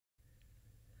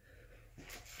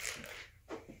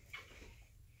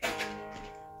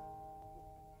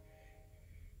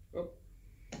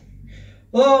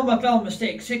Hello, my fellow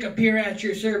mistakes. Hiccup here at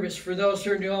your service. For those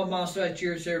who are new, I'm also at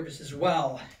your service as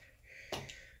well.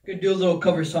 Gonna do a little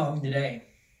cover song today.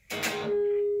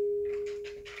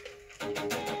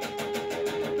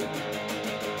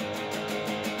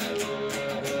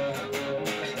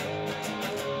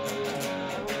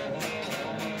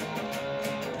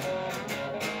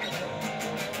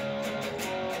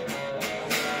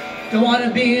 Don't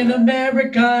wanna be an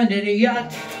American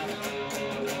idiot.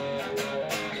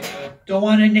 Don't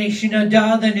want a nation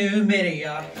under the new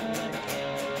media.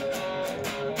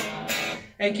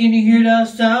 And can you hear the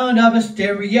sound of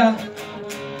hysteria?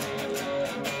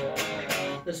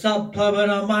 The subplot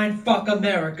on mine, fuck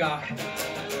America.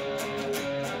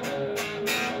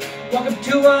 Welcome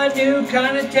to a new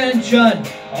kind of tension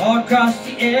all across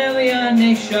the alien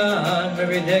nation.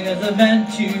 Everything is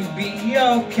meant to be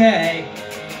okay.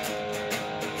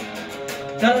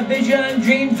 Television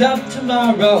dreams of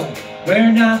tomorrow.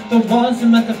 We're not the ones who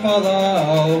meant to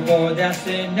follow, for that's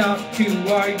enough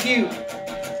to argue.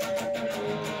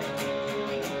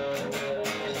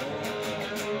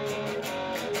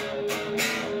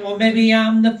 Well, maybe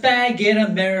I'm the faggot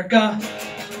America,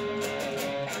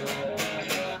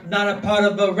 not a part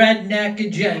of a redneck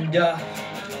agenda.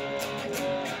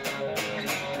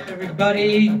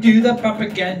 Everybody do the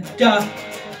propaganda.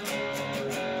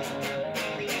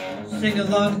 Sing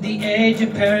along the age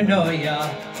of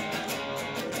paranoia.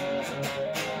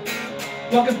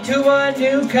 Welcome to a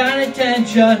new kind of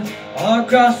tension all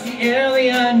across the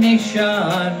alien nation.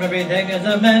 Everything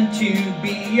is meant to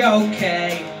be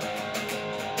okay.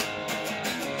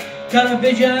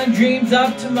 Television dreams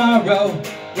of tomorrow.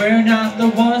 We're not the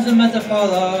ones that meant to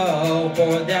follow,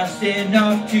 for that's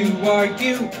enough to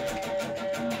argue.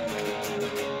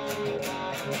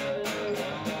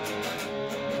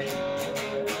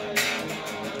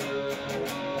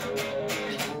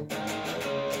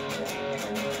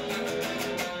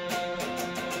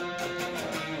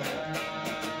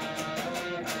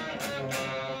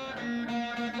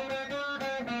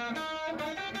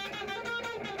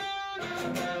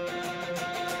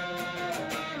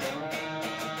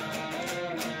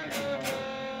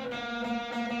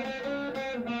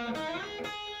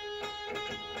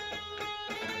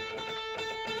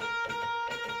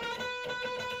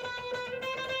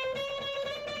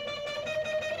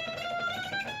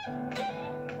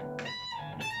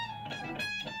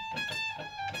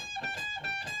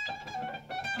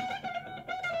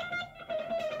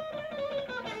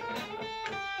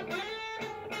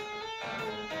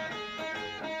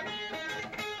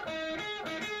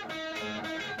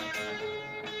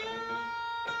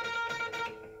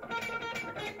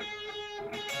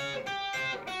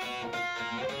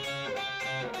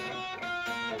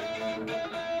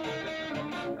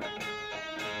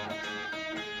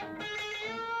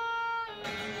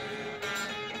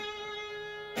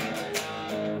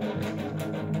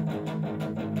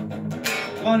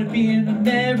 Wanna be an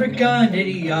American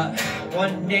idiot,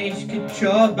 one nation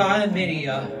controlled by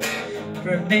media.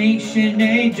 Information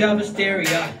age of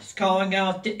hysteria is calling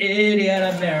out the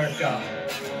idiot America.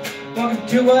 Welcome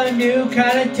to a new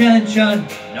kind of tension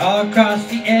all across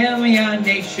the alien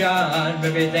nation.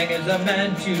 Everything is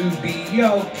meant to be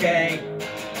okay.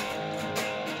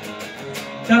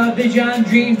 Television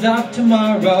dreams of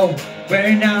tomorrow.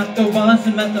 We're not the ones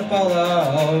that meant to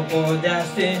follow, for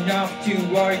that's enough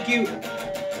to argue.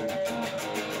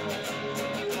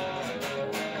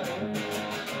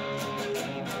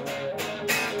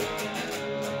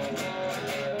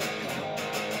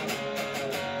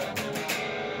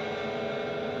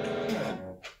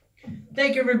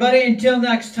 Thank you, everybody. Until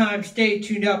next time, stay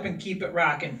tuned up and keep it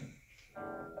rocking.